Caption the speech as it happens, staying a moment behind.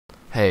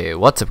Hey,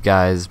 what's up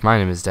guys? My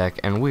name is Deck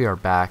and we are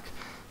back.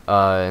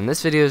 And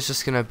this video is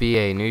just gonna be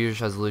a New Year's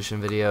resolution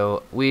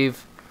video.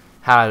 We've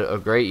had a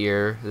great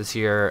year this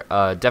year,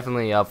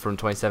 definitely up from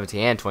 2017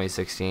 and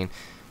 2016.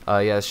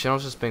 Yeah, this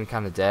channel's just been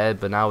kind of dead,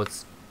 but now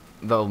it's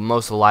the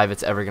most alive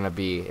it's ever gonna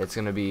be. It's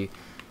gonna be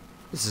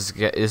this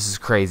is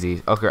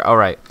crazy. Okay, all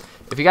right.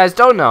 If you guys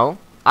don't know,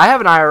 I have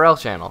an IRL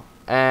channel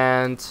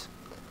and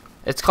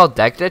it's called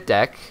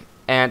Deck,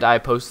 and I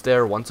post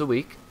there once a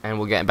week. And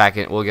we'll get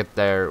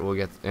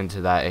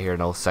into that here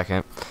in a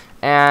second.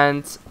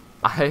 And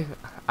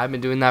I've been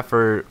doing that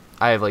for,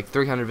 I have like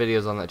 300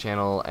 videos on that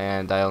channel,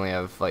 and I only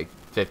have like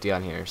 50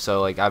 on here.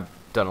 So like I've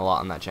done a lot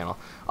on that channel.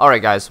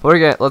 Alright guys,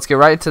 let's get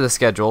right into the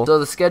schedule. So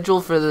the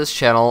schedule for this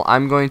channel,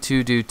 I'm going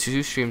to do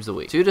 2 streams a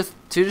week.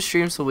 2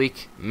 streams a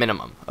week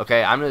minimum.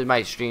 Okay,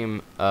 might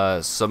stream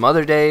some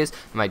other days.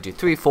 I might do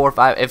 3, 4,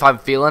 5. If I'm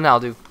feeling it,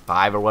 I'll do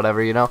 5 or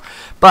whatever, you know.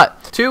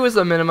 But 2 is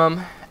the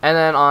minimum. And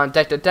then on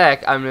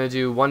Deck, I'm going to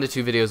do 1 to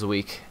 2 videos a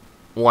week,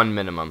 1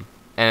 minimum,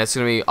 and it's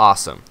going to be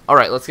awesome. All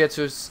right, let's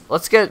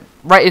get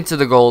right into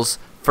the goals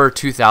for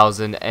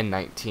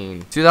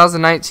 2019.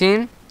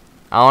 2019,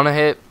 I want to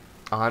hit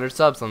 100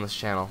 subs on this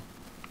channel,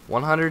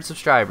 100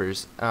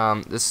 subscribers.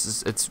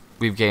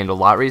 We've gained a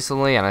lot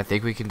recently, and I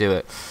think we can do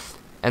it.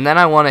 And then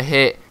I want to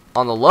hit,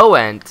 on the low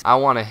end, I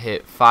want to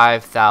hit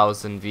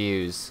 5,000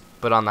 views,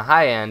 but on the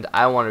high end,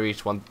 I want to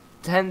reach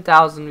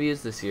 10,000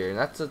 views this year, and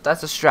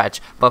that's a stretch,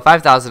 but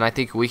 5,000 I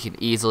think we can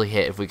easily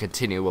hit if we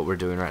continue what we're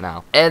doing right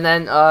now. And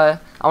then I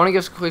want to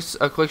give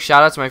a quick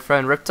shout out to my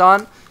friend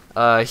Ripton.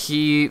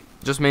 He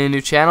just made a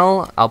new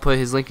channel. I'll put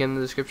his link in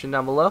the description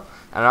down below.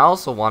 And I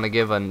also want to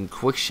give a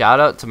quick shout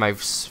out to my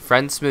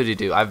friend Smoothie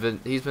Doo.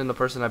 He's been the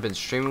person I've been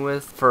streaming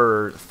with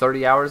for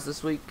 30 hours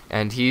this week,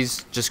 and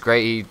he's just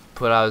great. He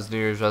put out his New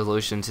Year's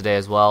resolution today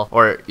as well,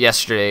 or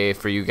yesterday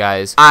for you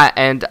guys.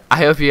 And I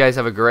hope you guys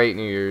have a great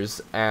New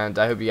Year's, and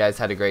I hope you guys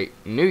had a great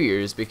New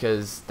Year's,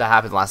 because that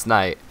happened last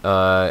night.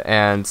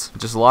 And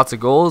just lots of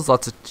goals,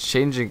 lots of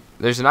changing.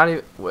 There's not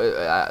even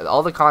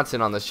all the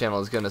content on this channel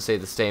is gonna stay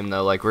the same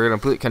though. Like, we're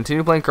gonna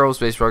continue playing Kerbal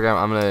Space Program.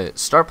 I'm gonna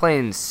start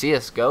playing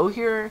CS:GO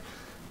here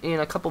in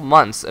a couple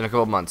months.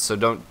 So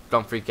don't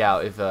freak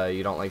out if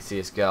you don't like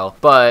CS:GO.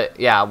 But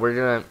yeah, we're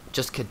gonna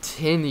just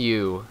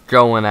continue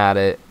going at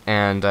it,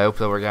 and I hope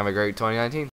that we're gonna have a great 2019.